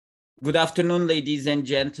Good afternoon, ladies and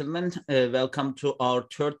gentlemen. Welcome to our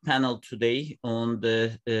third panel today on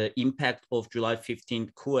the impact of July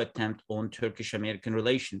 15th coup attempt on Turkish-American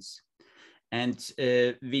relations. And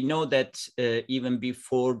we know that even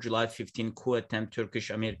before July 15th coup attempt,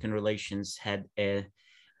 Turkish-American relations had a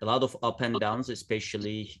lot of up and downs,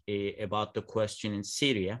 especially about the question in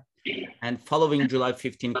Syria. And following July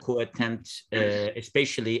 15th coup attempt,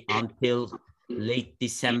 especially until late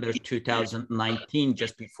December 2019,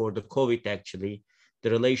 just before the COVID actually, the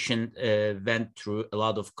relation went through a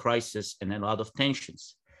lot of crisis and a lot of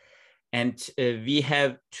tensions. And we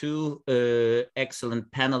have two excellent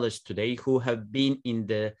panelists today who have been in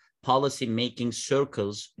the policy making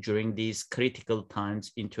circles during these critical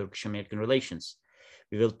times in Turkish-American relations.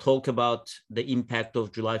 We will talk about the impact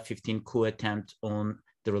of July 15 coup attempt on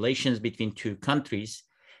the relations between two countries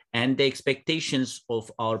and the expectations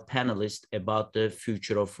of our panelists about the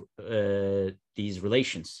future of these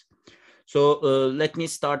relations. So let me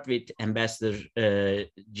start with Ambassador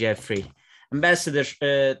Jeffrey. Ambassador,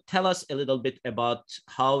 tell us a little bit about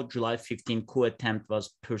how July 15 coup attempt was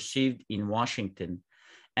perceived in Washington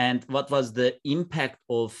and what was the impact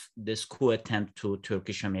of this coup attempt to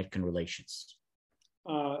Turkish-American relations?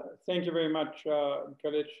 Thank you very much,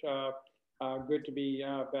 Kalic. Good to be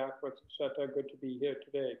back with SETA. Good to be here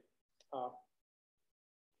today.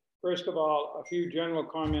 First of all, a few general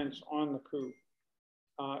comments on the coup.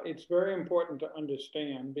 It's very important to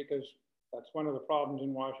understand, because that's one of the problems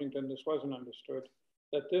in Washington, this wasn't understood,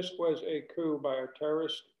 that this was a coup by a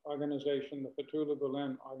terrorist organization, the Fethullah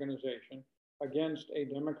Gulen organization, against a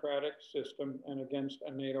democratic system and against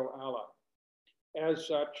a NATO ally. As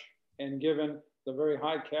such, and given the very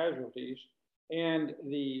high casualties and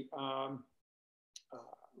the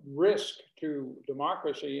risk to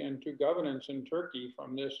democracy and to governance in Turkey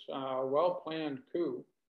from this well-planned coup,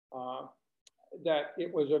 that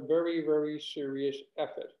it was a very, very serious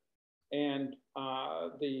effort. And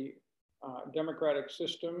the democratic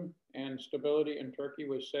system and stability in Turkey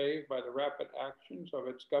was saved by the rapid actions of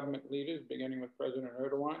its government leaders, beginning with President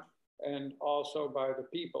Erdogan, and also by the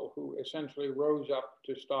people who essentially rose up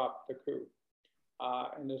to stop the coup.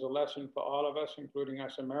 And there's a lesson for all of us, including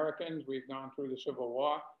us Americans. We've gone through the Civil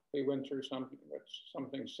War. We went through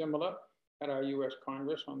something similar at our US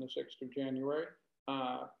Congress on the 6th of January,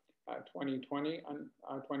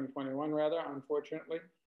 2021 rather, unfortunately.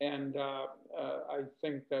 And I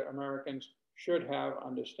think that Americans should have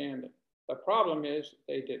understanding. The problem is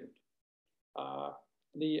they didn't.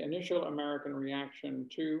 The initial American reaction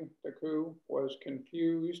to the coup was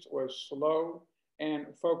confused, was slow,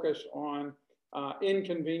 and focused on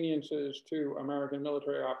inconveniences to American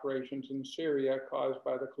military operations in Syria caused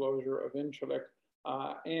by the closure of Incirlik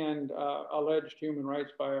and alleged human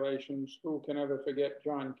rights violations. Who can ever forget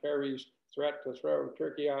John Kerry's threat to throw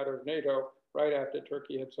Turkey out of NATO right after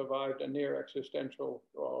Turkey had survived a near existential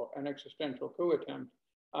or an existential coup attempt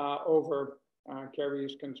over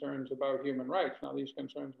Kerry's concerns about human rights. Now, these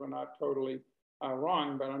concerns were not totally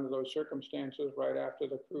wrong, but under those circumstances, right after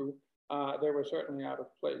the coup, they were certainly out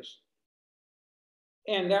of place.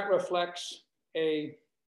 And that reflects a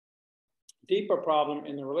deeper problem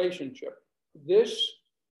in the relationship. This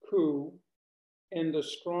coup and the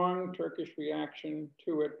strong Turkish reaction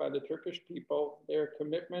to it by the Turkish people, their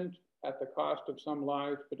commitment at the cost of some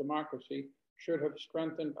lives for democracy, should have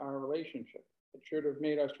strengthened our relationship. It should have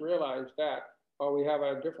made us realize that while we have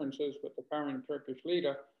our differences with the current Turkish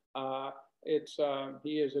leader,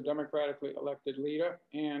 he is a democratically elected leader,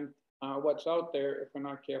 and what's out there, if we're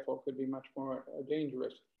not careful, could be much more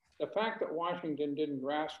dangerous. The fact that Washington didn't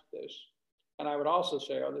grasp this, and I would also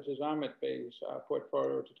say, this is Ahmet Bey's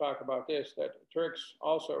portfolio to talk about this, that Turks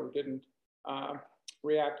also didn't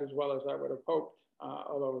react as well as I would have hoped,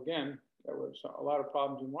 although again, there was a lot of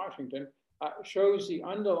problems in Washington, shows the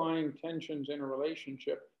underlying tensions in a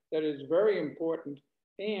relationship that is very important,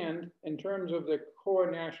 and in terms of the core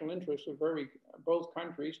national interests of both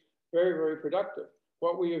countries, very, very productive.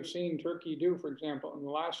 What we have seen Turkey do, for example, in the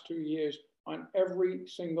last 2 years on every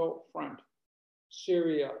single front,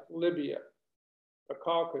 Syria, Libya, the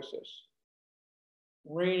Caucasus,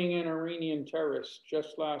 reining in Iranian terrorists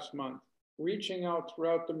just last month, reaching out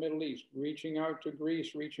throughout the Middle East, reaching out to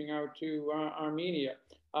Greece, reaching out to Armenia,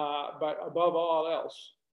 but above all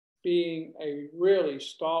else, being a really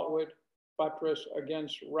stalwart buttress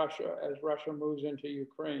against Russia as Russia moves into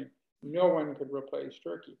Ukraine. No one could replace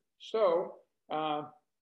Turkey. So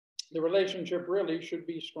the relationship really should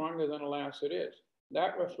be stronger than alas it is.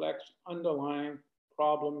 That reflects underlying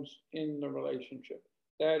problems in the relationship.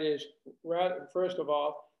 That is, first of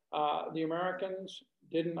all, the Americans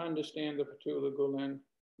didn't understand the Fethullah Gulen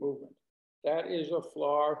movement. That is a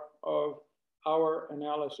flaw of our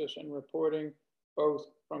analysis and reporting, both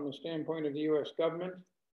from the standpoint of the US government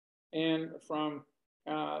and from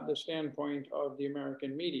the standpoint of the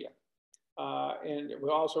American media. And it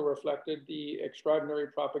also reflected the extraordinary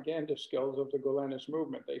propaganda skills of the Gulenist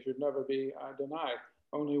movement. They should never be denied.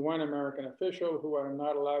 Only one American official, who I'm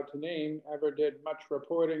not allowed to name, ever did much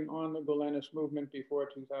reporting on the Gulenist movement before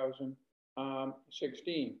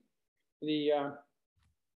 2016. The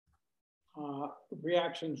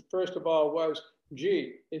reaction, first of all, was,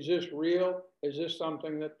 gee, is this real? Is this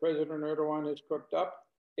something that President Erdogan has cooked up?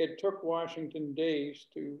 It took Washington days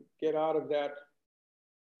to get out of that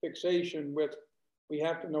fixation with, we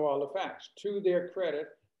have to know all the facts. To their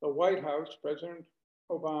credit, the White House, President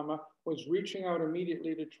Obama, was reaching out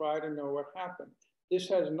immediately to try to know what happened. This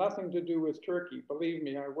has nothing to do with Turkey. Believe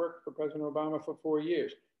me, I worked for President Obama for 4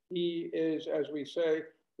 years. He is, as we say,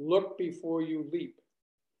 look before you leap.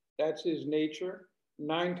 That's his nature.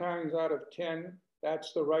 9 times out of 10,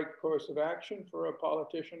 that's the right course of action for a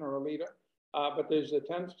politician or a leader. But there's the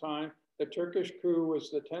 10th time. The Turkish coup was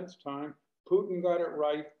the 10th time. Putin got it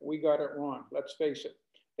right, we got it wrong. Let's face it.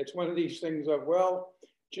 It's one of these things of, well,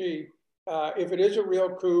 gee, if it is a real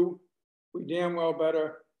coup, we damn well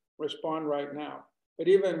better respond right now. But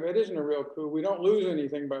even if it isn't a real coup, we don't lose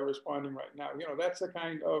anything by responding right now. You know, that's the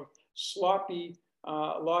kind of sloppy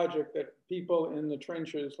logic that people in the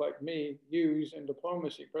trenches like me use in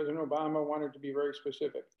diplomacy. President Obama wanted to be very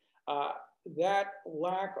specific. That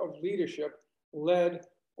lack of leadership led,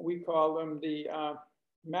 we call them the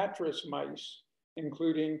mattress mice,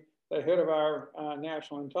 including the head of our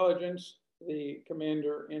national intelligence, the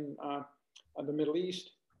commander in the Middle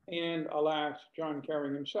East, and alas, John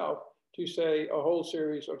Kerry himself, to say a whole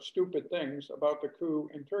series of stupid things about the coup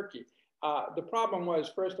in Turkey. The problem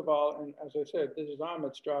was, first of all, and as I said, this is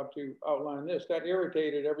Ahmet's job to outline this, that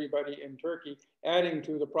irritated everybody in Turkey, adding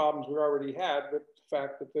to the problems we already had with the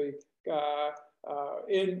fact that the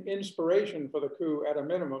inspiration for the coup, at a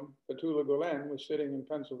minimum, Fethullah Gulen, was sitting in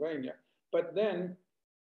Pennsylvania. But then,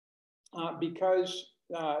 because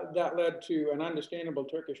that led to an understandable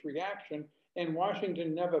Turkish reaction, and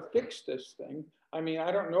Washington never fixed this thing. I mean,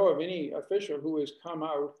 I don't know of any official who has come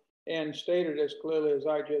out and stated as clearly as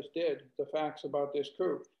I just did the facts about this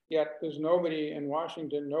coup. Yet there's nobody in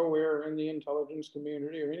Washington, nowhere in the intelligence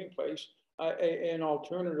community or any place, an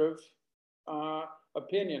alternative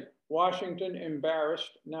opinion. Washington,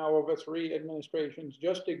 embarrassed now over 3 administrations,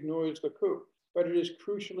 just ignores the coup. But it is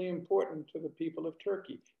crucially important to the people of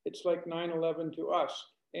Turkey. It's like 9/11 to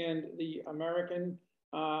us. And the American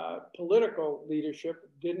political leadership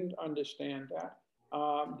didn't understand that.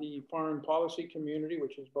 The foreign policy community,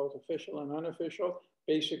 which is both official and unofficial,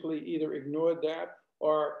 basically either ignored that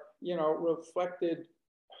or, you know, reflected,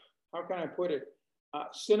 how can I put it,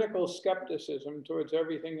 cynical skepticism towards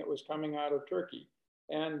everything that was coming out of Turkey.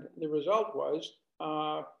 And the result was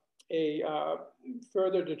a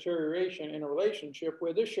further deterioration in a relationship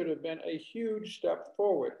where this should have been a huge step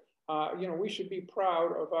forward. You know, we should be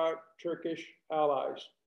proud of our Turkish allies.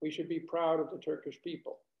 We should be proud of the Turkish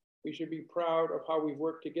people. We should be proud of how we've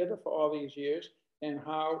worked together for all these years and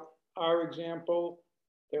how our example,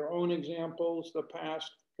 their own examples, the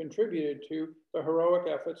past, contributed to the heroic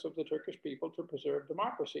efforts of the Turkish people to preserve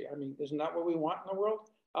democracy. I mean, isn't that what we want in the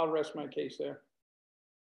world? I'll rest my case there.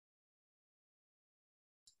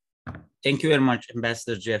 Thank you very much,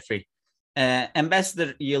 Ambassador Jeffrey.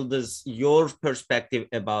 Ambassador Yildiz, your perspective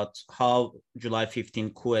about how July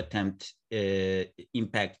 15 coup attempt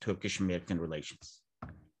impact Turkish-American relations?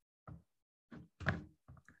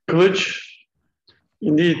 Kılıç,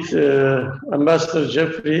 indeed, Ambassador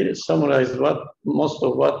Jeffrey summarized most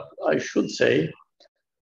of what I should say,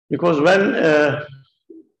 because when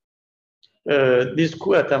this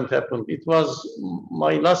coup attempt happened, it was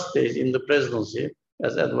my last days in the presidency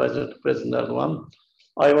as advisor to President Erdogan.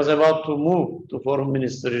 I was about to move to foreign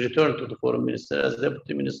ministry, return to the foreign ministry as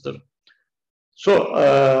deputy minister. So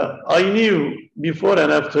I knew before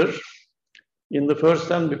and after in the first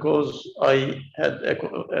hand, because I had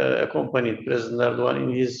accompanied President Erdogan in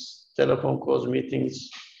his telephone calls, meetings,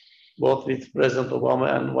 both with President Obama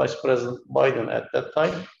and Vice President Biden at that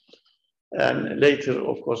time. And later,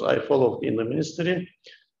 of course, I followed in the ministry.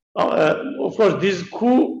 Of course, this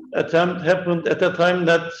coup attempt happened at a time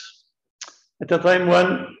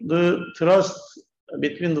when the trust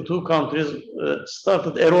between the two countries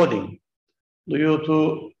started eroding due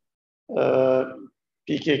to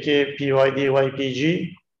PKK, PYD,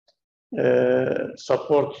 YPG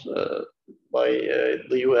support by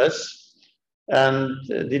the US and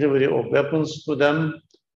delivery of weapons to them,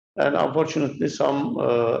 and unfortunately some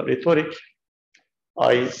rhetoric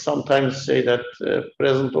I sometimes say that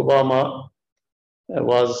President Obama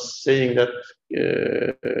was saying that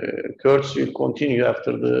Kurds will continue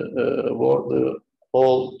after the war, the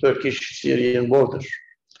whole Turkish-Syrian border.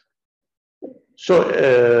 So,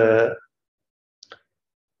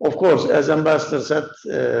 of course, as Ambassador said,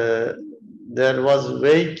 there was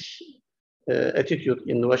vague attitude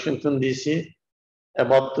in Washington, D.C.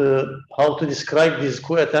 about how to describe this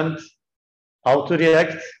coup attempt, how to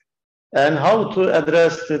react, and how to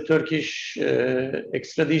address the Turkish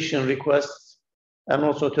extradition requests and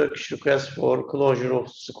also Turkish requests for closure of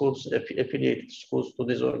schools, affiliated schools to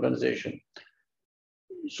this organization.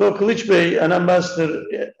 So Kılıç Bey, an ambassador,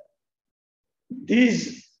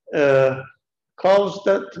 these caused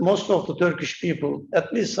that most of the Turkish people,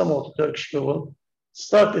 at least some of the Turkish people,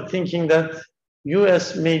 started thinking that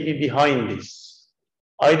US may be behind this.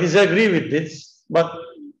 I disagree with this, but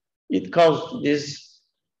it caused this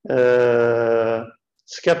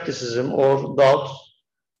skepticism or doubt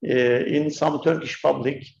in some Turkish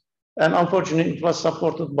public. And unfortunately, it was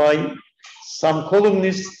supported by some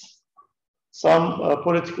columnists, some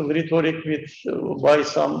political rhetoric by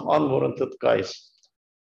some unwarranted guys.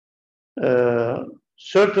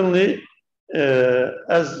 Certainly,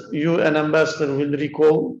 as you, an ambassador, will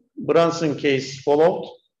recall, Brunson case followed,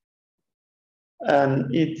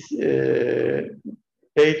 and it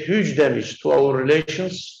paid huge damage to our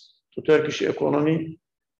relations, to Turkish economy,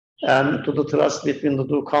 and to the trust between the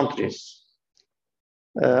two countries.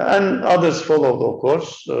 And others followed, of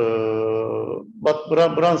course, but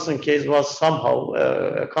Brunson case was somehow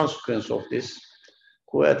a consequence of this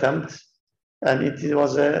coup attempt, and it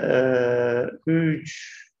was a huge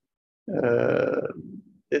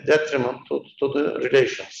detriment to the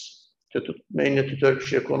relations, mainly to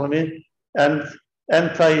Turkish economy, and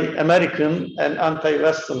anti-American and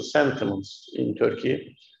anti-Western sentiments in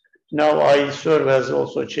Turkey. Now I serve as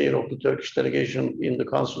also chair of the Turkish delegation in the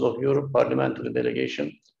Council of Europe parliamentary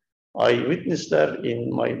delegation. I witnessed that in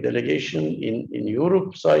my delegation in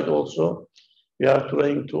Europe side also. We are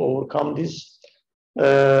trying to overcome this.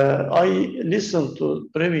 I listened to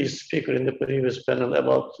previous speaker in the previous panel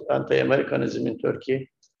about anti-Americanism in Turkey.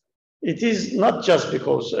 It is not just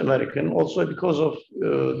because American, also because of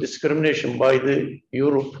discrimination by the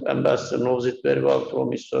Europe. Ambassador knows it very well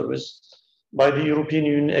from his service, by the European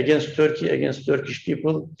Union against Turkey, against Turkish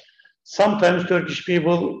people. Sometimes Turkish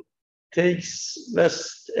people takes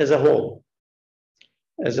West as a whole,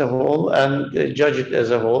 and judge it as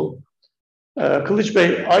a whole. Kılıç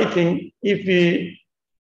Bey, I think if we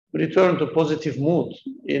return to positive mood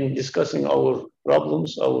in discussing our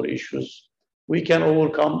problems, our issues, we can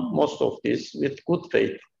overcome most of this with good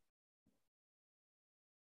faith.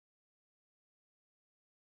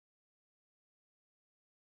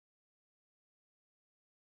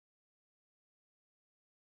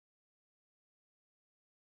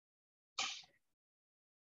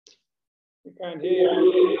 We can't hear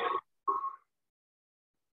you.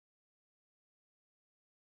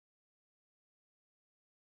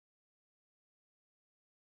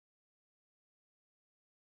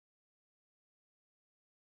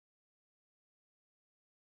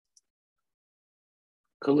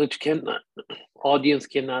 Kılıç, audience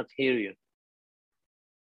cannot hear you.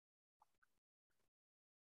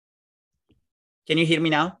 Can you hear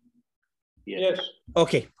me now? Yes.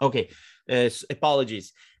 Okay.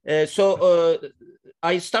 Apologies.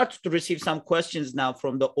 I started to receive some questions now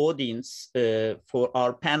from the audience for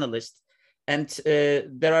our panelists. And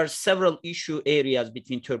there are several issue areas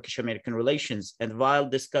between Turkish-American relations. And while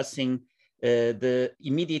discussing the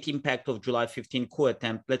immediate impact of July 15 coup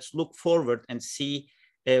attempt, let's look forward and see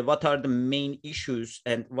what are the main issues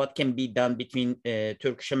and what can be done between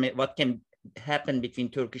what can happen between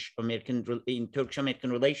Turkish-American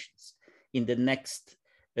relations in the next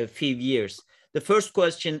few years. The first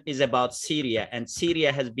question is about Syria, and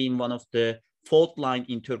Syria has been one of the fault line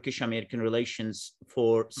in Turkish-American relations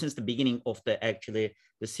since the beginning of the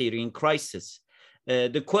Syrian crisis.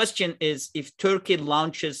 The question is, if Turkey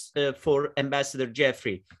launches, for Ambassador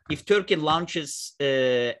Jeffrey, if Turkey launches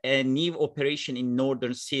a new operation in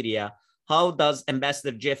northern Syria, how does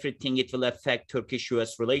Ambassador Jeffrey think it will affect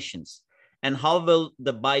Turkish-US relations? And how will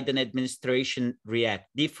the Biden administration react,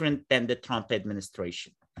 different than the Trump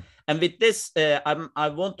administration? And with this, I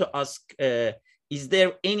want to ask, is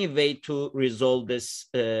there any way to resolve this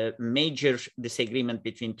major disagreement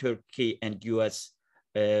between Turkey and US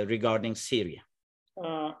regarding Syria?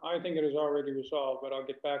 I think it is already resolved, but I'll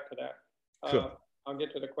get back to that. Sure. I'll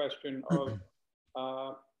get to the question of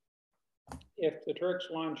if the Turks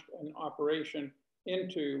launched an operation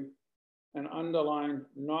into an underlying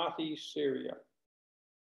northeast Syria,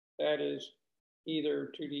 that is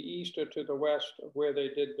either to the east or to the west of where they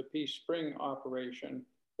did the Peace Spring operation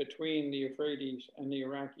between the Euphrates and the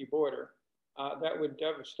Iraqi border, that would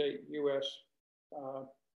devastate U.S.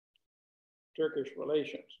 Turkish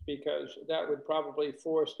relations, because that would probably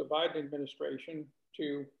force the Biden administration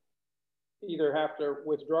to either have to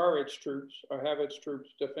withdraw its troops or have its troops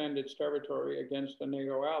defend its territory against a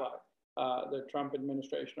NATO ally. The Trump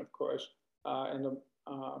administration, of course, and the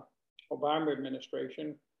Obama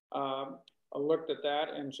administration looked at that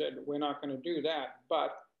and said, we're not going to do that.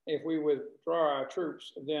 But if we withdraw our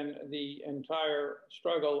troops, then the entire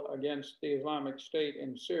struggle against the Islamic State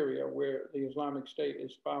in Syria, where the Islamic State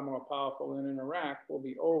is far more powerful than in Iraq, will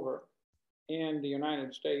be over. And the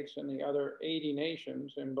United States and the other 80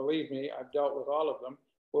 nations, and believe me, I've dealt with all of them,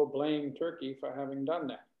 will blame Turkey for having done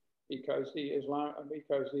that, because the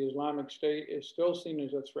Islamic State is still seen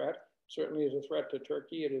as a threat, certainly as a threat to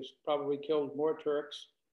Turkey. It has probably killed more Turks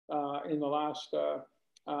in the last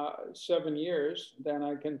 7 years than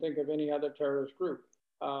I can think of any other terrorist group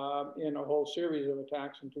in a whole series of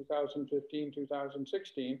attacks in 2015,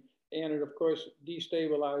 2016. And it, of course,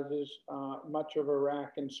 destabilizes much of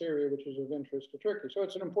Iraq and Syria, which is of interest to Turkey. So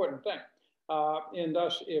it's an important thing. And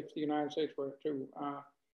thus, if the United States were to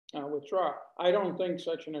withdraw, I don't think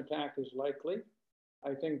such an attack is likely.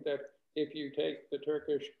 I think that if you take the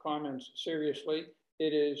Turkish comments seriously,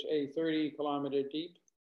 it is a 30-kilometer deep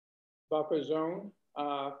buffer zone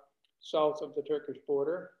south of the Turkish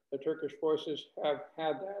border. The Turkish forces have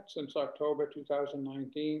had that since October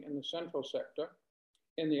 2019 in the central sector.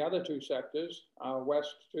 In the other two sectors,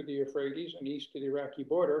 west to the Euphrates and east to the Iraqi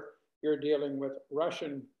border, you're dealing with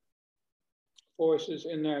Russian forces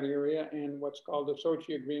in that area and what's called the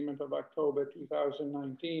Sochi Agreement of October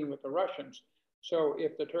 2019 with the Russians. So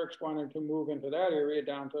if the Turks wanted to move into that area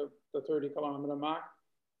down to the 30-kilometer mark,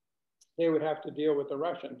 they would have to deal with the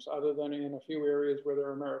Russians, other than in a few areas where there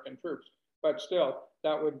are American troops. But still,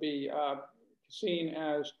 that would be seen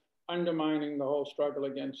as undermining the whole struggle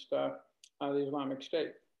against the Islamic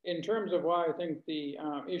State. In terms of why I think the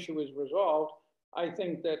issue is resolved, I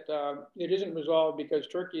think that it isn't resolved because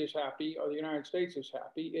Turkey is happy or the United States is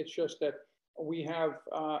happy. It's just that we have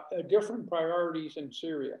different priorities in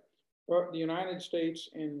Syria. The United States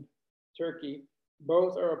and Turkey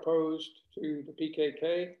both are opposed to the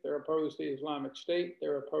PKK, they're opposed to the Islamic State,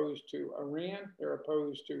 they're opposed to Iran, they're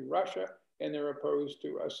opposed to Russia, and they're opposed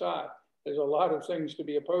to Assad. There's a lot of things to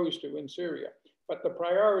be opposed to in Syria, but the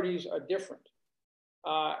priorities are different.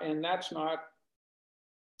 And that's not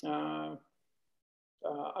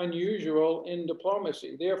unusual in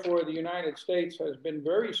diplomacy. Therefore, the United States has been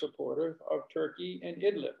very supportive of Turkey and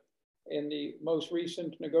Idlib. In the most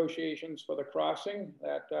recent negotiations for the crossing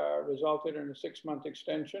that resulted in a 6-month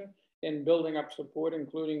extension in building up support,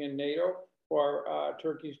 including in NATO, for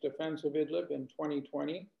Turkey's defense of Idlib in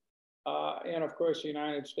 2020. And of course, the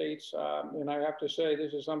United States, and I have to say,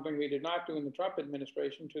 this is something we did not do in the Trump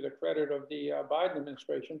administration, to the credit of the Biden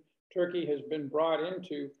administration. Turkey has been brought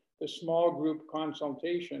into the small group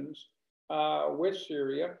consultations with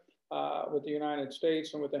Syria, with the United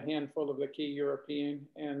States and with a handful of the key European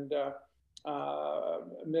and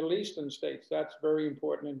Middle Eastern states. That's very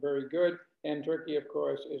important and very good. And Turkey, of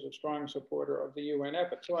course, is a strong supporter of the UN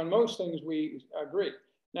effort. So on most things, we agree.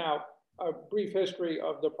 Now, a brief history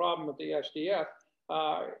of the problem with the SDF.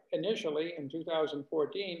 Initially, in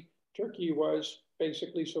 2014, Turkey was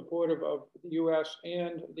basically supportive of the US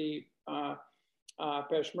and the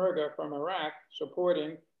Peshmerga from Iraq,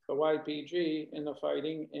 supporting the YPG in the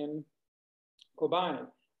fighting in Kobani.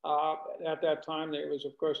 At that time, there was,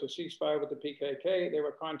 of course, a ceasefire with the PKK. There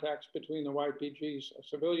were contacts between the YPG's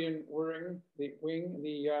civilian wing,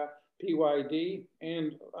 the PYD,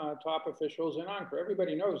 and top officials in Ankara.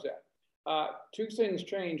 Everybody knows that. Two things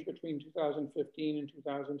changed between 2015 and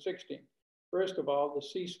 2016. First of all, the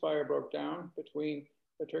ceasefire broke down between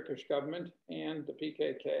the Turkish government and the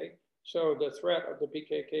PKK. So the threat of the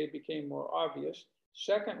PKK became more obvious.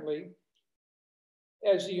 Secondly,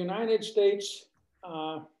 as the United States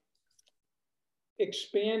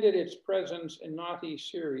expanded its presence in Northeast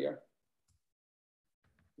Syria,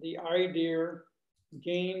 the idea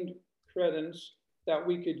gained credence that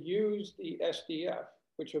we could use the SDF,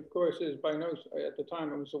 which of course is by no, at the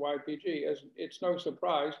time it was the YPG, as it's no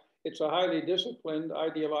surprise, it's a highly disciplined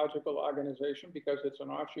ideological organization because it's an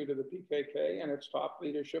offshoot of the PKK, and its top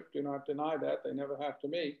leadership do not deny that, they never have to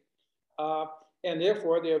me. And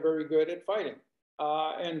therefore they are very good at fighting.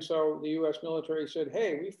 And so the US military said,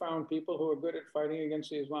 hey, we found people who are good at fighting against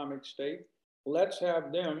the Islamic State. Let's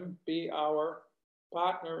have them be our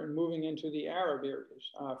partner in moving into the Arab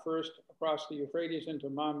areas. First across the Euphrates into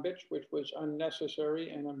Manbij, which was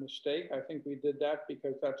unnecessary and a mistake. I think we did that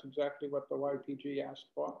because that's exactly what the YPG asked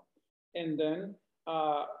for. And then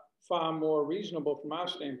far more reasonable from our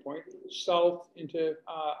standpoint, south into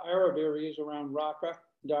Arab areas around Raqqa,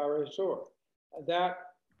 Dar es-Zor. That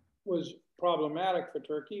was problematic for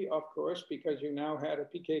Turkey, of course, because you now had a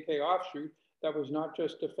PKK offshoot that was not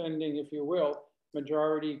just defending, if you will,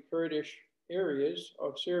 majority Kurdish areas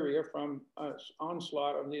of Syria from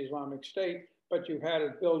onslaught of the Islamic State, but you had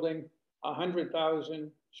it building a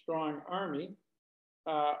 100,000 strong army,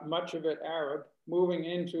 much of it Arab, moving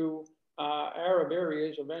into Arab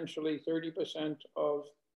areas, eventually 30% of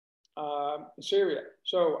Syria.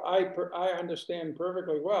 So I understand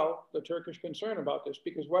perfectly well the Turkish concern about this,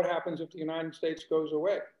 because what happens if the United States goes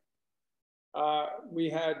away? We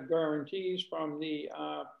had guarantees from the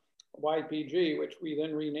YPG, which we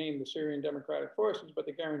then renamed the Syrian Democratic Forces, but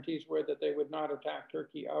the guarantees were that they would not attack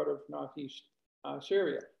Turkey out of northeast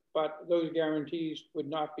Syria. But those guarantees would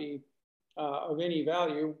not be of any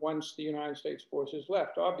value once the United States forces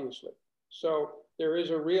left, obviously. So there is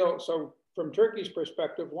a real, so from Turkey's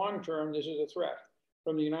perspective, long term, this is a threat.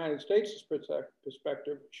 From the United States'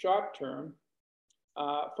 perspective, short term,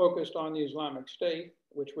 focused on the Islamic State,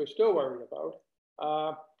 which we're still worried about,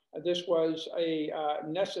 this was a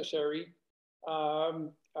necessary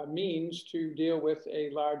means to deal with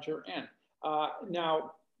a larger end.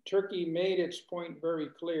 Now, Turkey made its point very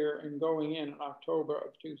clear in going in October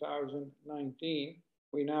of 2019.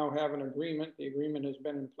 We now have an agreement. The agreement has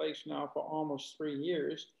been in place now for almost 3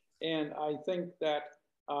 years. And I think that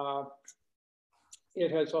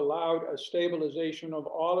it has allowed a stabilization of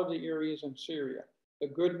all of the areas in Syria. The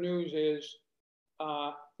good news is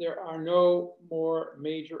there are no more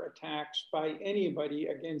major attacks by anybody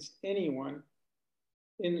against anyone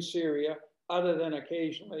in Syria, other than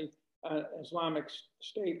occasionally an Islamic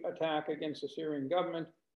State attack against the Syrian government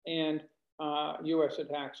and US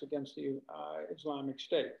attacks against the Islamic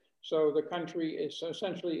State. So the country is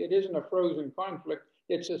essentially, it isn't a frozen conflict,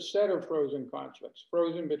 it's a set of frozen conflicts,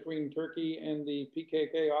 frozen between Turkey and the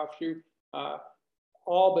PKK offshoot,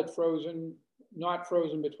 all but frozen, not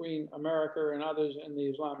frozen between America and others in the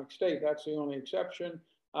Islamic State. That's the only exception,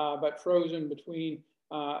 but frozen between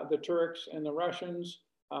the Turks and the Russians,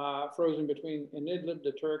 frozen between in Idlib,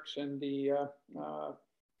 the Turks and the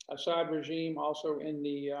Assad regime, also in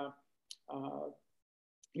the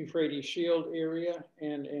Euphrates Shield area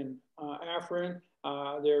and in Afrin.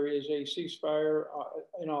 There is a ceasefire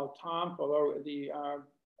in Al-Tam, although the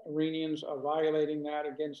Iranians are violating that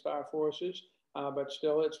against our forces, but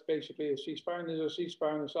still it's basically a ceasefire, and there's a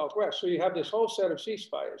ceasefire in the southwest. So you have this whole set of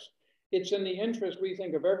ceasefires. It's in the interest, we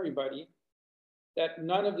think, of everybody that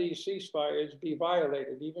none of these ceasefires be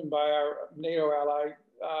violated, even by our NATO ally,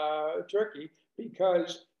 Turkey,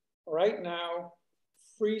 because right now,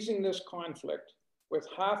 freezing this conflict with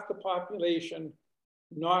half the population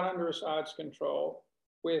not under Assad's control,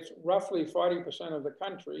 with roughly 40% of the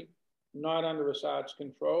country not under Assad's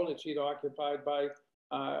control. It's either occupied by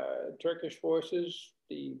Turkish forces,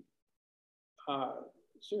 the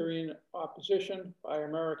Syrian opposition, by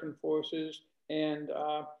American forces, and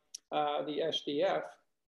the SDF,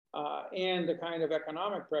 and the kind of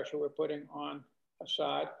economic pressure we're putting on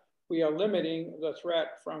Assad. We are limiting the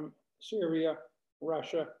threat from Syria,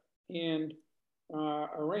 Russia, and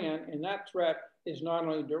Iran, and that threat is not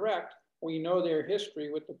only direct, we know their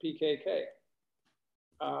history with the PKK.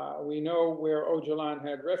 We know where Öcalan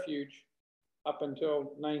had refuge up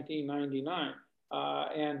until 1999,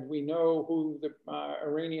 and we know who the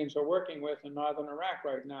Iranians are working with in northern Iraq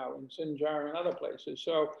right now, in Sinjar and other places.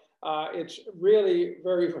 So it's really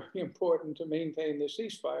very, very important to maintain the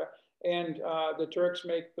ceasefire. And the Turks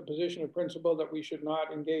make the position of principle that we should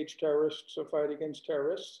not engage terrorists or fight against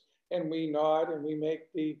terrorists. And we nod and we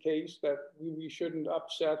make the case that we shouldn't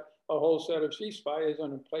upset a whole set of ceasefires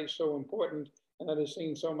on a place so important and that has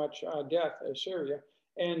seen so much death as Syria.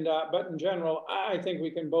 And but in general, I think we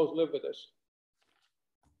can both live with this.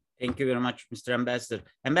 Thank you very much, Mr. Ambassador.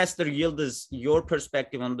 Ambassador Yildiz, your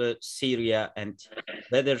perspective on the Syria and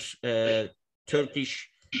whether Turkish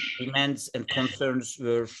demands and concerns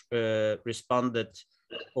were responded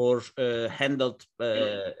or handled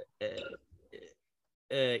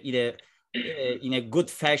in a good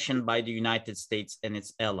fashion by the United States and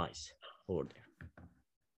its allies over there.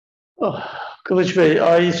 Kılıç Bey,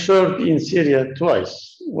 I served in Syria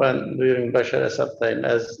twice when during Bashar Assad time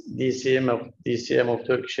as DCM of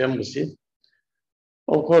Turkish Embassy.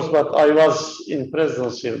 Of course, but I was in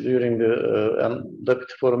presidency during the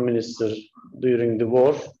Deputy Foreign Minister during the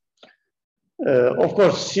war. Of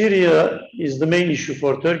course, Syria is the main issue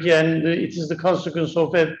for Turkey, and it is the consequence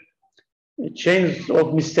of a chain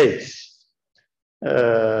of mistakes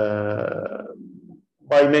by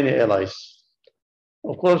many allies.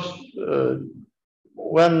 Of course,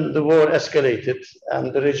 when the war escalated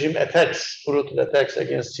and the regime attacks, brutal attacks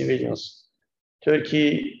against civilians,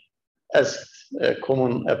 Turkey asked a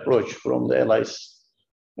common approach from the allies,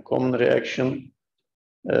 a common reaction.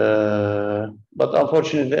 But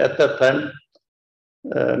unfortunately, at that time,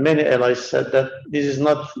 many allies said that this is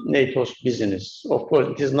not NATO's business. Of course,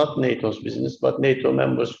 it is not NATO's business, but NATO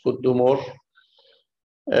members could do more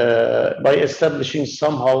by establishing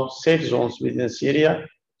somehow safe zones within Syria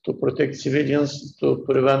to protect civilians, to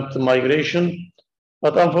prevent migration.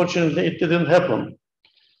 But unfortunately, it didn't happen.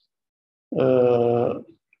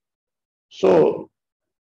 So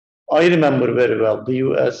I remember very well the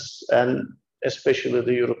US and especially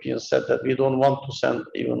the Europeans said that we don't want to send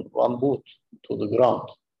even one boot to the ground.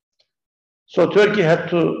 So Turkey had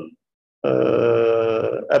to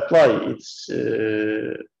apply its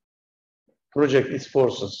project its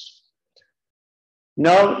forces.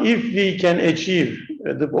 Now, if we can achieve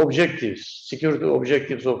the objectives, security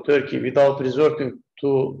objectives of Turkey without resorting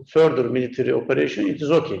to further military operation, it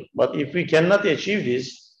is okay. But if we cannot achieve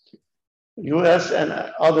this, US and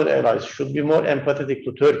other allies should be more empathetic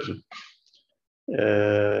to Turkey.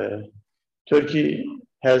 Turkey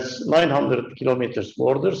has 900 kilometers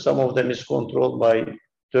border. Some of them is controlled by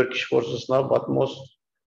Turkish forces now, but most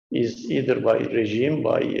is either by regime,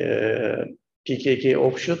 by PKK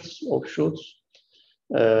offshoots.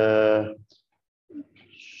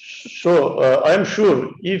 I'm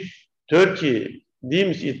sure if Turkey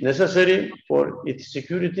deems it necessary for its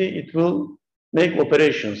security, it will make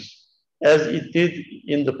operations as it did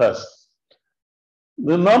in the past.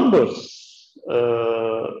 The numbers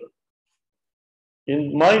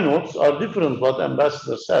in my notes are different what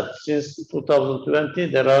Ambassador said. Since 2020,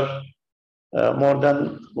 there are more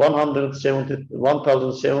than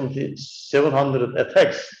 1,700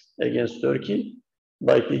 attacks against Turkey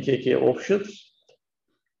by PKK offshoots.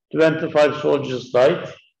 25 soldiers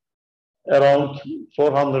died, around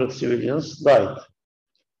 400 civilians died.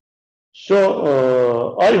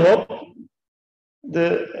 So I hope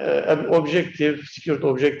the security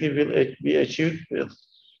objective will be achieved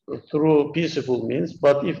through peaceful means.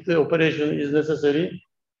 But if the operation is necessary,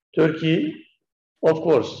 Turkey, of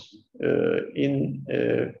course, in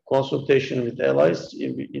consultation with allies,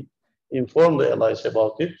 inform the allies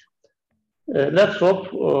about it. Let's hope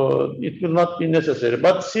it will not be necessary.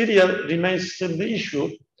 But Syria remains still the issue,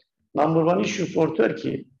 number one issue for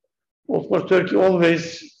Turkey. Of course, Turkey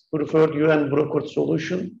always preferred UN brokered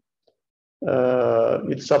solution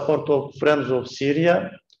with support of friends of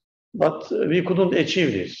Syria, but we couldn't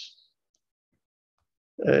achieve this.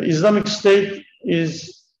 Islamic State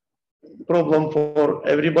is a problem for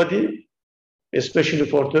everybody, especially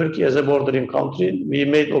for Turkey as a bordering country. We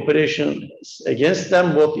made operations against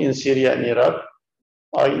them, both in Syria and Iraq.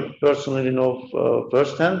 I personally know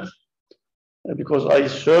firsthand, because I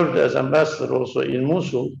served as ambassador also in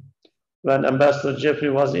Mosul, when Ambassador Jeffrey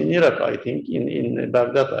was in Iraq, I think, in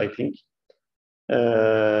Baghdad, I think.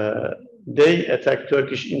 They attacked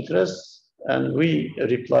Turkish interests, and we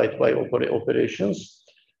replied by operations.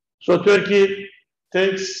 So Turkey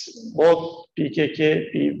takes both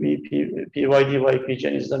PKK, PYD, YPG,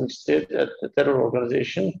 and Islamic State as a terror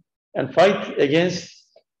organization and fight against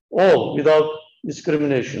all without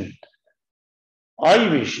discrimination. I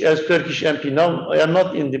wish, as Turkish MP, now I am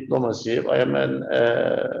not in diplomacy, I am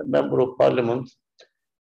a member of parliament.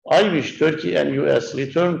 I wish Turkey and US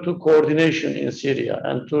return to coordination in Syria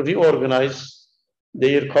and to reorganize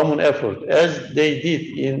their common effort as they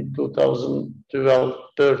did in 2012,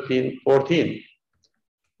 13, 14,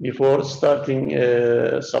 before starting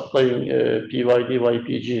supplying PYD,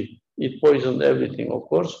 YPG. It poisoned everything, of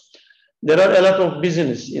course. There are a lot of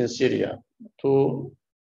business in Syria to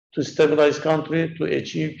stabilize country, to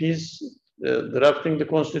achieve peace, drafting the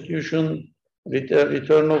constitution,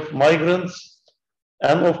 return of migrants,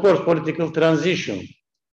 and of course, political transition.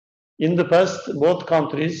 In the past, both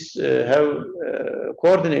countries have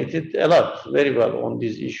coordinated a lot, very well on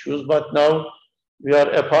these issues, but now we are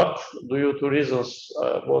apart due to reasons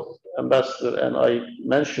both Ambassador and I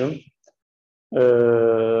mentioned.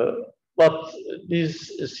 But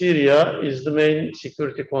this Syria is the main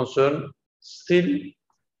security concern still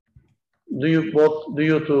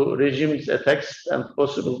due to regime's attacks and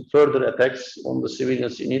possible further attacks on the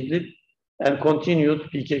civilians in Idlib, and continued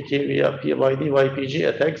PKK via PYD, YPG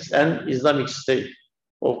attacks, and Islamic State,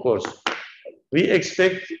 of course. We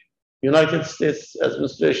expect United States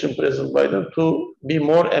administration, President Biden, to be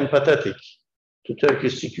more empathetic to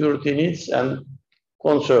Turkey's security needs and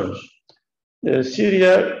concerns.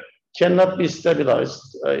 Syria cannot be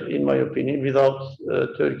stabilized, in my opinion, without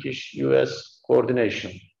Turkish-US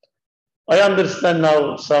coordination. I understand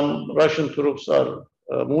now some Russian troops are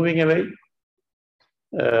moving away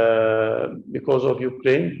because of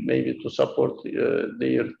Ukraine, maybe to support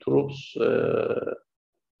their troops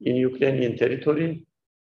in Ukrainian territory.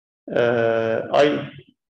 I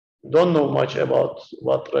don't know much about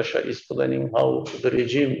what Russia is planning, how the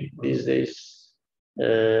regime these days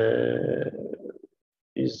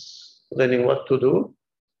is planning what to do.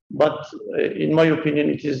 But in my opinion,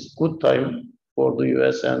 it is good time for the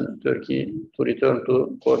US and Turkey to return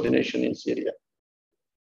to coordination in Syria.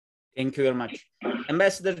 Thank you very much.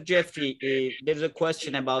 Ambassador Jeffrey, there's a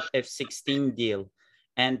question about F-16 deal.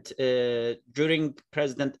 And during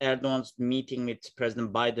President Erdogan's meeting with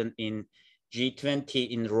President Biden in G20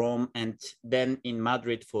 in Rome and then in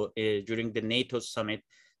Madrid during the NATO summit,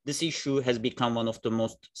 this issue has become one of the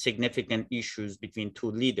most significant issues between two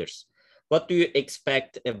leaders. What do you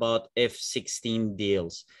expect about F-16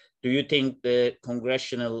 deals? Do you think the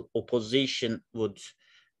congressional opposition would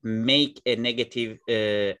make a negative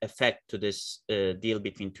effect to this deal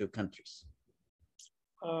between two countries?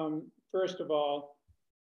 First of all,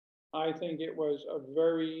 I think it was a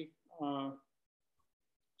very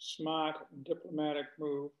smart diplomatic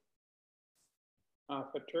move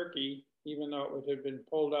for Turkey, even though it had been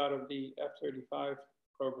pulled out of the F-35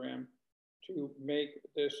 program, to make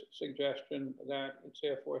this suggestion that its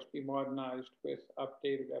Air Force be modernized with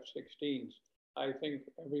updated F-16s. I think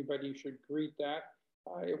everybody should greet that.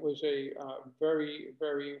 It was a very,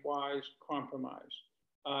 very wise compromise.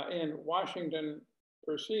 And Washington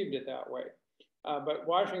perceived it that way. But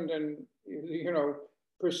Washington,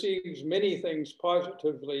 perceives many things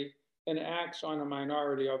positively and acts on a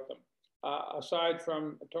minority of them. Aside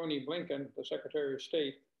from Tony Blinken, the Secretary of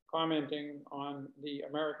State, commenting on the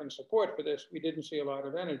American support for this, we didn't see a lot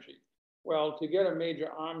of energy. Well, to get a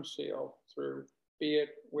major arms sale through, be it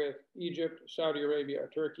with Egypt, Saudi Arabia, or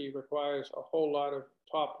Turkey, requires a whole lot of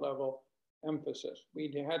top-level emphasis.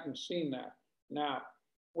 We hadn't seen that. Now,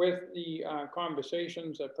 with the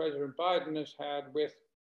conversations that President Biden has had with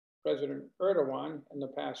President Erdogan in the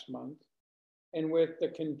past month, and with the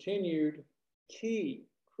continued key,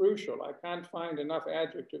 crucial, I can't find enough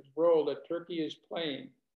adjectives, role that Turkey is playing.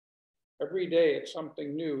 Every day it's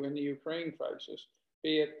something new in the Ukraine crisis,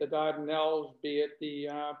 be it the Dardanelles, be it the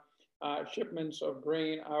shipments of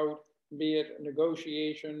grain out, be it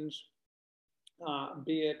negotiations,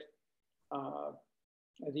 be it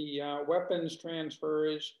the weapons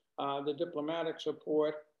transfers, the diplomatic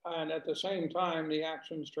support, and at the same time, the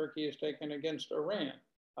actions Turkey has taken against Iran.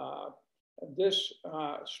 This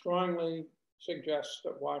strongly suggests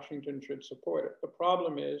that Washington should support it. The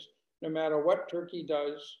problem is, no matter what Turkey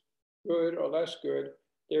does, good or less good,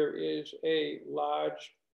 there is a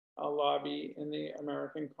large lobby in the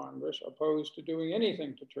American Congress opposed to doing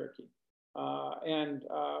anything to Turkey.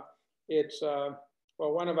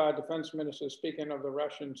 Well, one of our defense ministers, speaking of the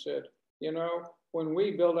Russians, said, when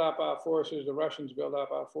we build up our forces, the Russians build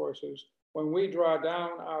up our forces. When we draw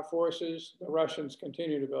down our forces, the Russians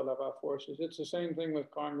continue to build up our forces. It's the same thing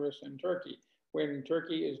with Congress and Turkey. When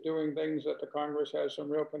Turkey is doing things that the Congress has some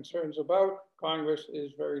real concerns about, Congress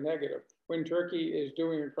is very negative. When Turkey is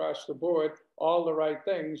doing across the board all the right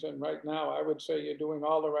things, and right now I would say you're doing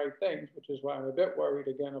all the right things, which is why I'm a bit worried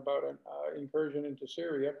again about an incursion into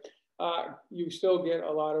Syria, you still get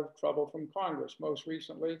a lot of trouble from Congress. Most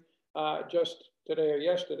recently, just today or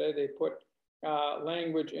yesterday, they put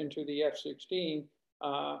language into the F-16,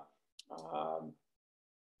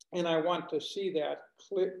 and I want to see that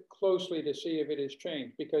closely to see if it has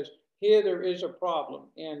changed, because here there is a problem,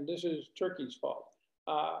 and this is Turkey's fault.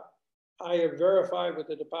 I have verified with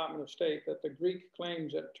the Department of State that the Greek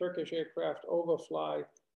claims that Turkish aircraft overfly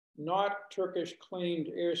not Turkish claimed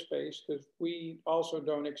airspace, because we also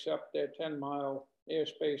don't accept their 10-mile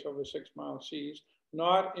airspace over 6-mile seas,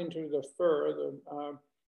 not into the FIR, the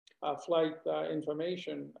flight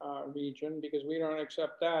information region, because we don't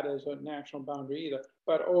accept that as a national boundary either,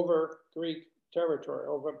 but over Greek territory,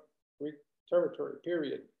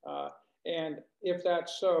 period. And if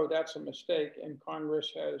that's so, that's a mistake, and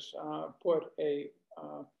Congress has put a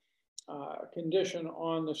condition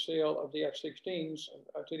on the sale of the F-16s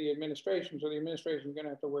to the administration, so the administration is going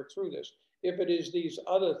to have to work through this. If it is these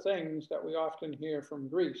other things that we often hear from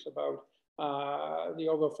Greece about the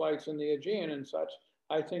overflights in the Aegean and such,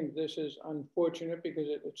 I think this is unfortunate because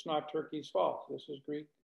it's not Turkey's fault. This is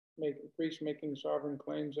Greece making sovereign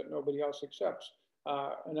claims that nobody else accepts,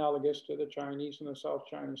 analogous to the Chinese in the South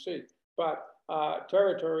China Sea. But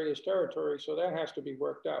Territory is territory, so that has to be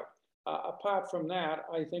worked out. Apart from that,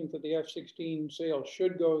 I think that the F-16 sale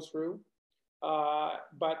should go through,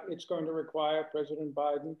 but it's going to require President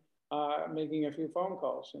Biden making a few phone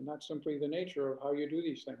calls, and that's simply the nature of how you do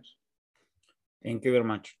these things. Thank you very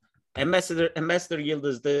much. Ambassador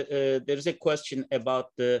Yıldız, there is a question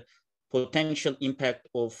about the potential impact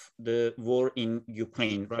of the war in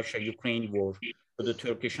Ukraine, Russia-Ukraine war, to the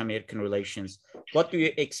Turkish-American relations. What do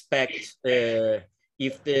you expect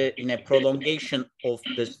if in a prolongation of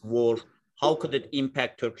this war, how could it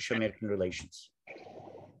impact Turkish-American relations?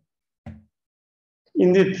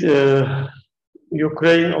 Indeed,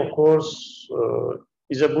 Ukraine, of course,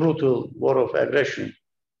 is a brutal war of aggression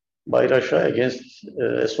by Russia against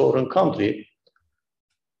a sovereign country.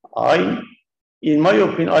 In my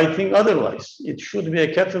opinion, I think otherwise. It should be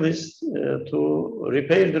a catalyst to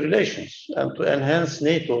repair the relations and to enhance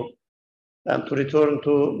NATO and to return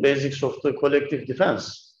to basics of the collective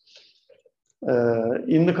defense.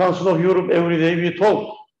 In the Council of Europe, every day we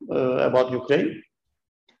talk about Ukraine.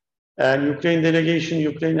 And Ukraine delegation,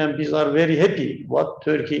 Ukraine MPs are very happy what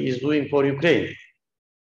Turkey is doing for Ukraine.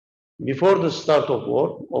 Before the start of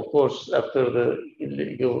war, of course, after the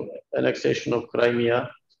illegal annexation of Crimea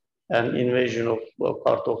and invasion of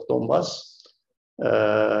part of Donbass,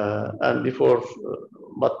 and before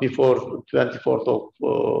 24th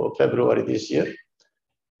of February this year,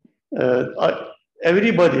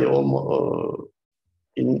 everybody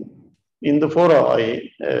in the fora I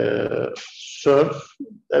serve,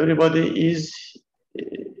 everybody is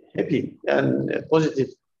happy and positive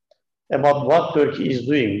about what Turkey is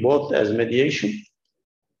doing, both as mediation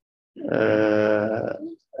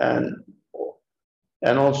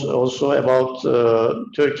and also about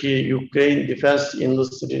Turkey-Ukraine defense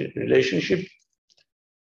industry relationship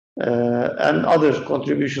and other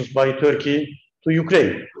contributions by Turkey to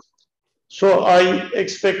Ukraine. So I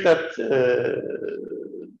expect that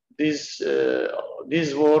this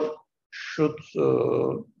war should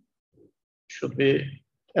be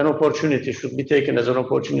an opportunity, should be taken as an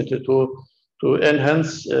opportunity to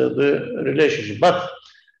enhance the relationship. But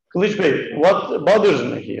Kılıç Bey, what bothers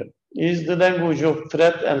me here is the language of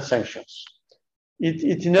threat and sanctions.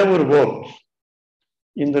 It never worked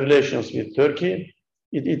in the relations with Turkey.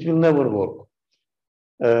 It will never work.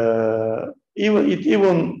 It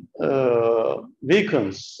even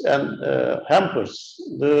weakens and hampers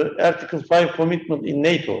the Article 5 commitment in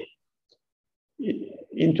NATO,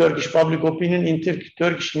 in Turkish public opinion, in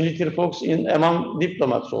Turkish military folks, among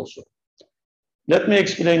diplomats also. Let me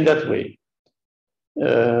explain that way.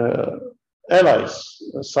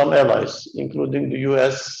 Some allies, including the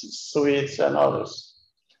US, Swedes, and others,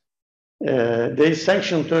 they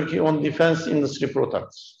sanctioned Turkey on defense industry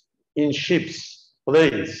products in ships,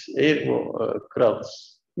 planes,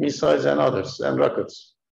 aircrafts, missiles, and others, and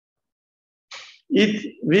rockets.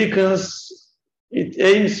 It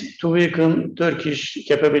aims to weaken Turkish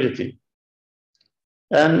capability,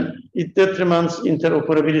 and it detriments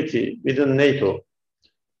interoperability within NATO.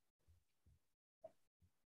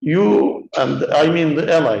 I mean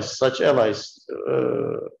the allies, such allies,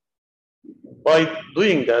 by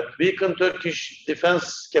doing that, weaken Turkish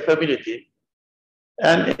defense capability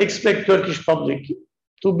and expect Turkish public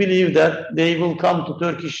to believe that they will come to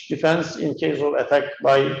Turkish defense in case of attack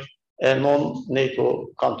by a non-NATO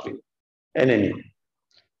country, enemy.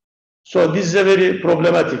 So this is a very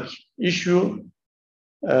problematic issue.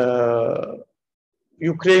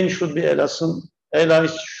 Ukraine should be a lesson.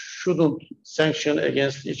 Allies shouldn't sanction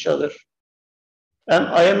against each other. And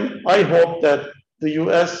I hope that the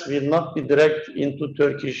US will not be dragged into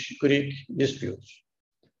Turkish-Greek disputes.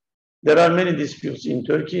 There are many disputes in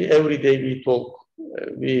Turkey. Every day we talk,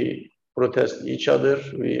 we protest each other,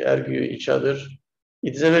 we argue each other.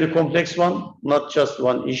 It's a very complex one, not just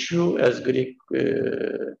one issue, as Greek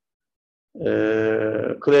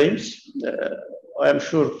claims. I am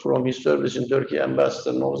sure from his service in Turkey,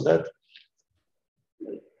 ambassador knows that.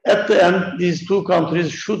 At the end, these two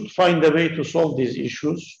countries should find a way to solve these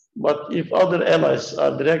issues. But if other allies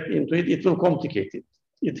are dragged into it, it will complicate it.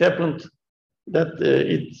 It happened that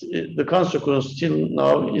the consequence till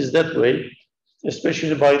now is that way,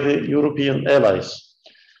 especially by the European allies.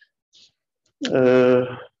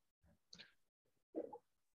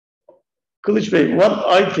 Kılıç Bey, what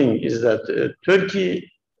I think is that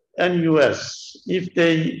Turkey and US, if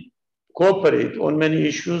they cooperate on many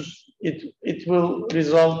issues, it will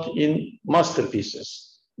result in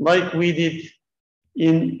masterpieces, like we did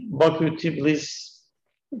in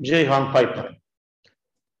Baku-Tbilisi-Ceyhan pipeline.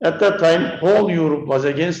 At that time, whole Europe was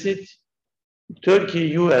against it. Turkey,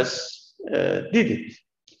 US did it.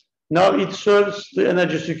 Now it serves the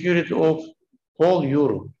energy security of whole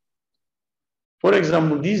Europe. For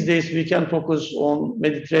example, these days we can focus on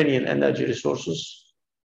Mediterranean energy resources,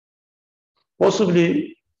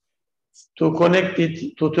 possibly to connect it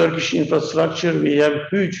to Turkish infrastructure. We have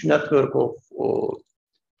huge network of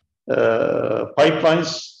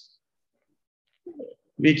pipelines.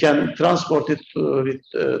 We can transport it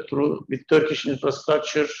with Turkish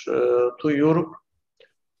infrastructure to Europe.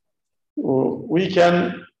 We can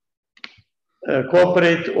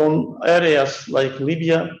cooperate on areas like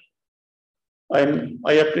Libya.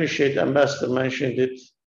 I appreciate Ambassador mentioned it.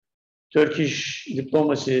 Turkish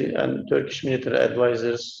diplomacy and Turkish military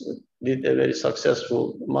advisors did a very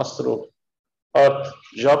successful Master of Art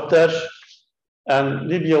job there. And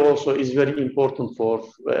Libya also is very important for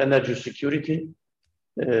energy security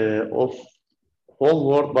of whole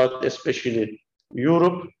world, but especially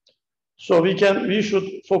Europe. So we should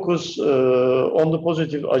focus on the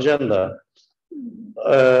positive agenda.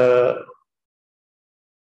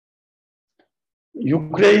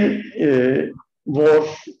 Ukraine war,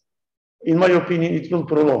 in my opinion, it will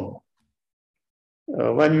prolong.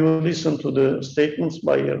 When you listen to the statements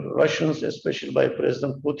by Russians, especially by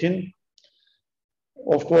President Putin,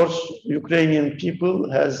 of course, Ukrainian people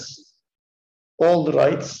has all the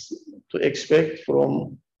rights to expect from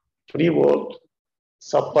free world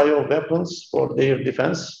supply of weapons for their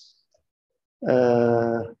defense.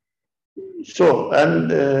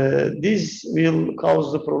 This will cause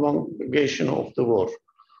the prolongation of the war.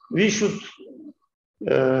 We should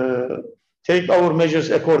take our measures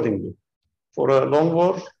accordingly for a long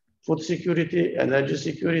war, food security, energy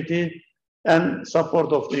security, and support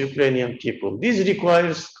of the Ukrainian people. This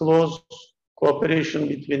requires close cooperation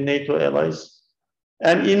between NATO allies.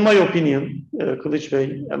 And in my opinion, Kılıç Bey,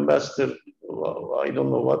 Ambassador, I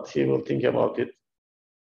don't know what he will think about it.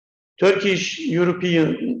 Turkish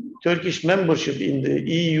membership in the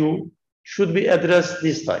EU should be addressed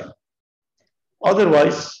this time.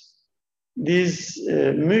 Otherwise, this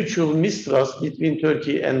mutual mistrust between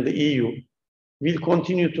Turkey and the EU will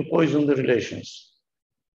continue to poison the relations.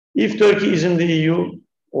 If Turkey is in the EU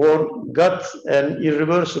or got an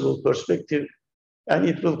irreversible perspective, and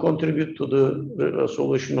it will contribute to the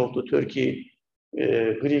solution of the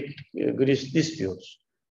Turkey-Greece disputes.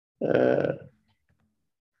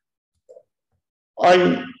 I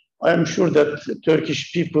am sure that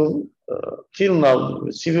Turkish people, till now,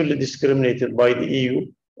 severely discriminated by the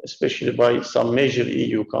EU, especially by some major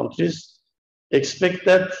EU countries, expect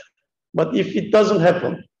that. But if it doesn't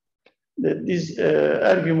happen, these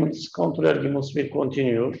counter-arguments will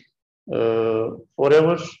continue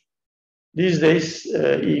forever. These days,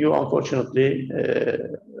 EU, unfortunately,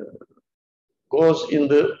 goes in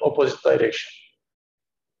the opposite direction.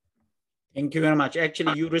 Thank you very much.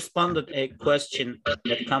 Actually, you responded a question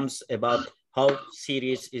that comes about how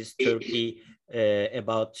serious is Turkey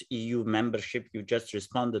about EU membership. You just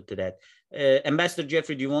responded to that. Ambassador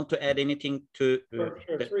Jeffrey, do you want to add anything to? Sure.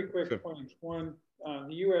 Three quick points. One,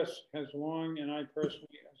 the U.S. has long, and I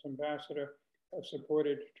personally, as ambassador, have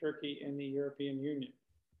supported Turkey in the European Union.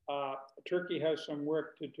 Turkey has some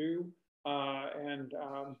work to do, and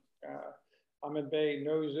Ahmed Bey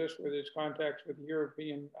knows this with his contacts with the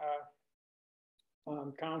European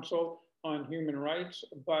Council on Human Rights,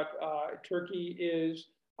 but Turkey is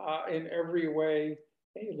in every way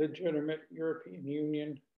a legitimate European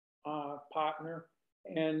Union partner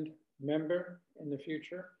and member in the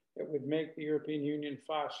future. It would make the European Union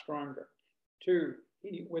far stronger. Two,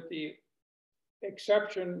 with the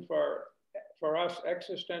exception for us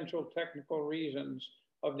existential technical reasons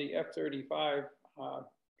of the F-35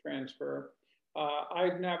 transfer,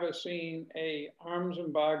 I've never seen an arms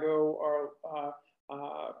embargo or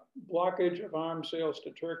blockage of arms sales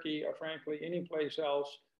to Turkey or frankly any place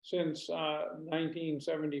else since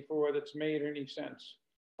 1974 that's made any sense.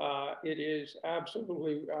 It is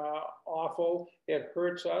absolutely awful. It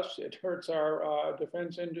hurts us. It hurts our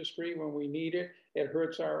defense industry when we need it. It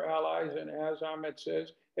hurts our allies. And as Ahmed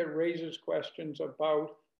says, it raises questions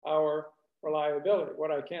about our reliability.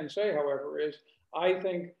 What I can say, however, is I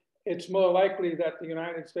think it's more likely that the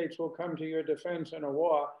United States will come to your defense in a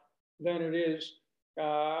war than it is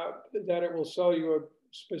that it will sell you a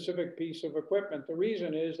specific piece of equipment. The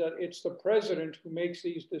reason is that it's the president who makes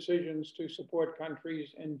these decisions to support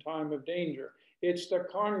countries in time of danger. It's the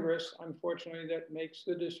Congress, unfortunately, that makes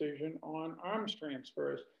the decision on arms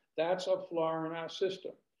transfers. That's a flaw in our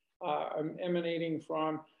system, emanating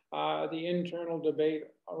from the internal debate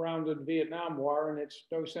around the Vietnam War, and it's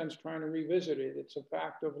no sense trying to revisit it. It's a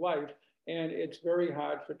fact of life, and it's very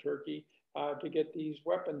hard for Turkey to get these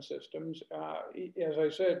weapon systems, as I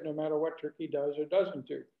said, no matter what Turkey does or doesn't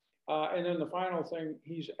do. And then the final thing,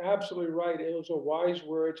 he's absolutely right. Those are wise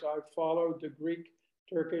words. I've followed the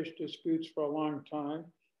Greek-Turkish disputes for a long time.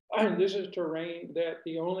 And this is terrain that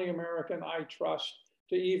the only American I trust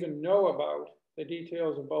to even know about the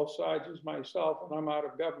details of both sides is myself, and I'm out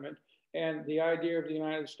of government. And the idea of the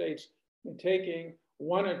United States taking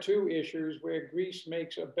one or two issues where Greece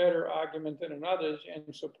makes a better argument than in others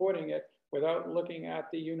and supporting it without looking at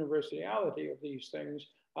the universality of these things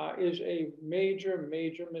is a major,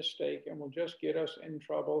 major mistake and will just get us in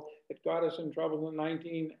trouble. It got us in trouble in the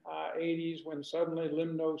 1980s when suddenly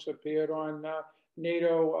Limnos appeared on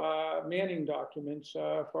NATO manning documents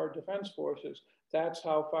for defense forces. That's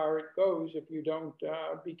how far it goes if you don't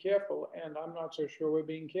be careful. And I'm not so sure we're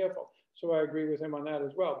being careful. So I agree with him on that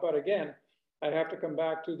as well. But again, I have to come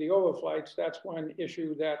back to the overflights. That's one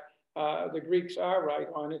issue that the Greeks are right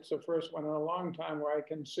on. It's the first one in a long time where I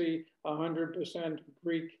can see 100%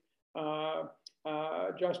 Greek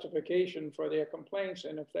justification for their complaints.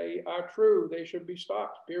 And if they are true, they should be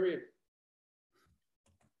stopped, period.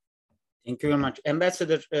 Thank you very much.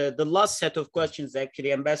 Ambassador, the last set of questions,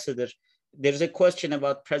 actually, Ambassador, there's a question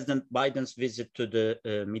about President Biden's visit to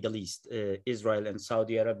the Middle East, Israel and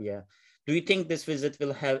Saudi Arabia. Do you think this visit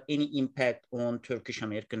will have any impact on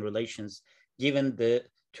Turkish-American relations, given the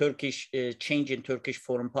change in Turkish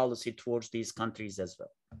foreign policy towards these countries as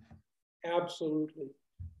well? Absolutely.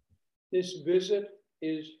 This visit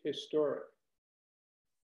is historic.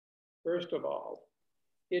 First of all,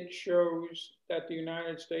 it shows that the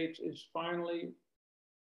United States is finally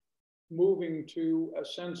moving to a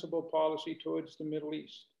sensible policy towards the Middle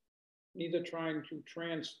East, neither trying to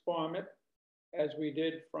transform it as we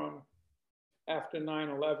did from after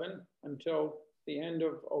 9/11 until the end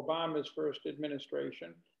of Obama's first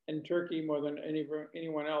administration. And Turkey, more than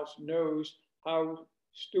anyone else, knows how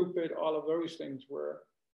stupid all of those things were.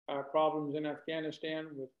 Our problems in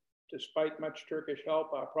Afghanistan, despite much Turkish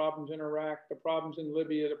help, our problems in Iraq, the problems in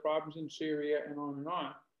Libya, the problems in Syria, and on and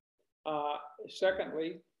on.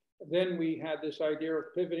 Secondly, then we had this idea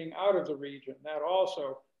of pivoting out of the region. That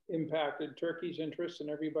also impacted Turkey's interests and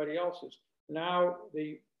everybody else's. Now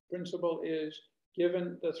the principle is,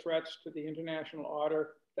 given the threats to the international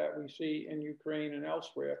order that we see in Ukraine and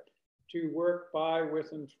elsewhere, to work by,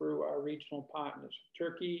 with, and through our regional partners.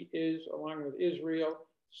 Turkey is, along with Israel,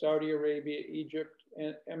 Saudi Arabia, Egypt,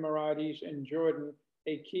 and Emiratis, and Jordan,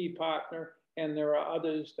 a key partner. And there are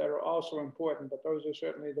others that are also important, but those are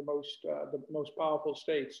certainly the most powerful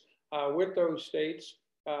states. With those states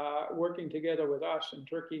working together with us, and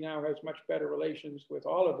Turkey now has much better relations with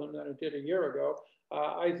all of them than it did a year ago,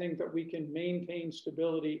 I think that we can maintain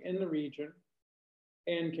stability in the region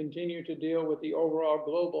and continue to deal with the overall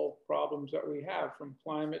global problems that we have, from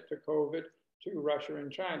climate to COVID to Russia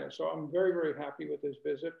and China. So I'm very, very happy with this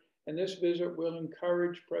visit. And this visit will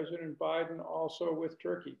encourage President Biden also with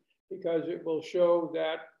Turkey, because it will show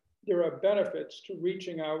that there are benefits to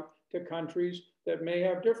reaching out to countries that may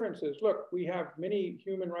have differences. Look, we have many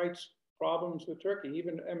human rights problems with Turkey,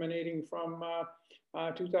 even emanating from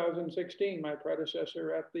 2016. My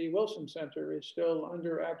predecessor at the Wilson Center is still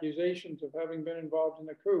under accusations of having been involved in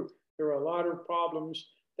the coup. There are a lot of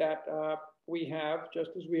problems that we have,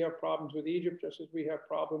 just as we have problems with Egypt, just as we have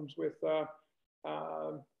problems with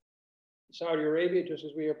Saudi Arabia, just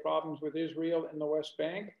as we have problems with Israel and the West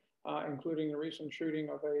Bank, including the recent shooting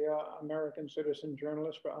of an American citizen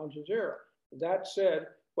journalist for Al Jazeera. That said,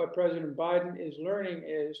 what President Biden is learning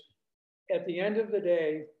is, at the end of the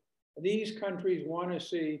day, these countries want to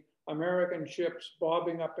see American ships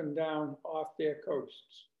bobbing up and down off their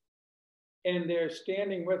coasts. And they're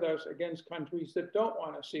standing with us against countries that don't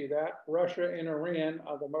want to see that. Russia and Iran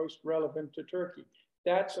are the most relevant to Turkey.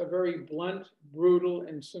 That's a very blunt, brutal,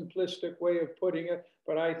 and simplistic way of putting it,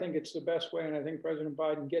 but I think it's the best way, and I think President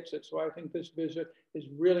Biden gets it. So I think this visit is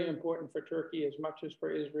really important for Turkey as much as for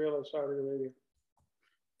Israel or Saudi Arabia.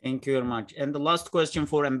 Thank you very much. And the last question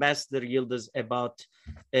for Ambassador Yildiz about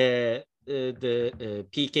the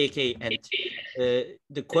PKK. And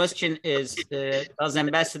the question is, does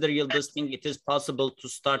Ambassador Yildiz think it is possible to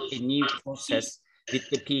start a new process with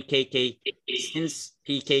the PKK, since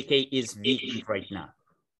PKK is weakened right now?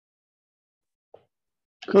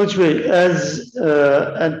 Kılıç Bey, as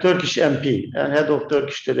a Turkish MP and head of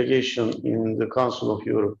Turkish delegation in the Council of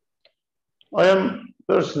Europe, I am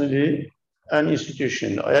personally an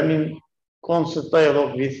institution. I am in constant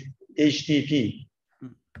dialogue with HDP,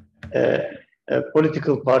 a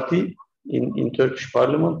political party in Turkish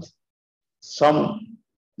parliament.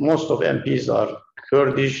 Most of MPs are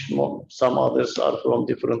Kurdish, some others are from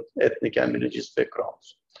different ethnic and religious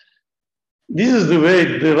backgrounds. This is the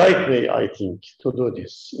right way, I think, to do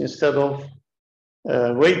this. Instead of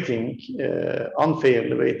waiting,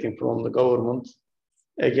 unfairly waiting from the government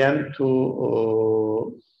again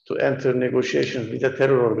to enter negotiations with a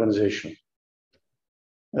terror organization.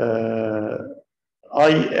 I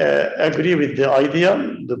agree with the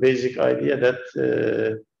idea, the basic idea that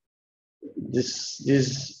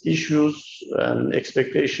these issues and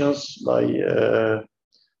expectations by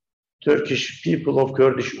Turkish people of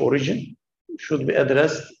Kurdish origin should be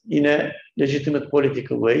addressed in a legitimate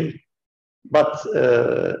political way. But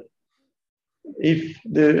if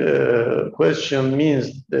the question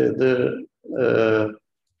means the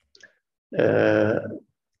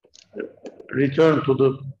return to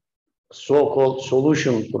the so-called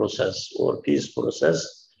solution process or peace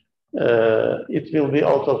process, it will be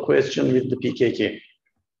out of question with the PKK.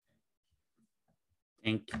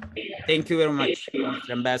 Thank you very much, Mr.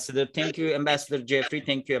 Ambassador. Thank you, Ambassador Jeffrey.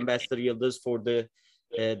 Thank you, Ambassador Yildiz, for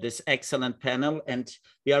this excellent panel. And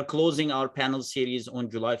we are closing our panel series on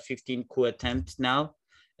July 15 coup attempt now.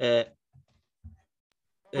 One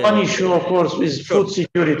issue, of course, is food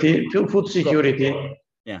security.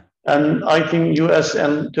 Yeah. And I think US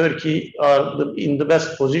and Turkey are in the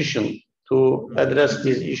best position to address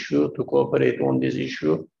this issue, to cooperate on this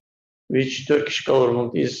issue, which Turkish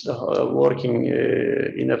government is working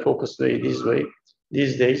in a focused way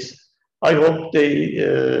these days. I hope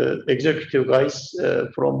the executive guys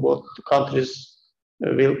from both countries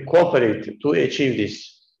will cooperate to achieve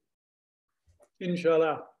this.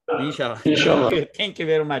 Inshallah. Inshallah. Inshallah. Thank you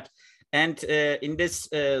very much. And in this,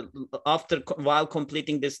 while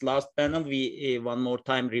completing this last panel, we one more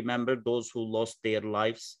time remember those who lost their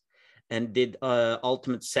lives and did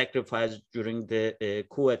ultimate sacrifice during the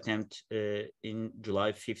coup attempt in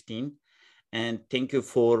July 15. And thank you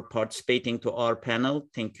for participating to our panel.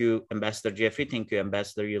 Thank you, Ambassador Jeffrey. Thank you,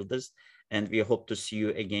 Ambassador Yildiz. And we hope to see you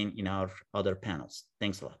again in our other panels.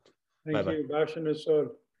 Thanks a lot. Thank you. Bashan is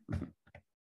so.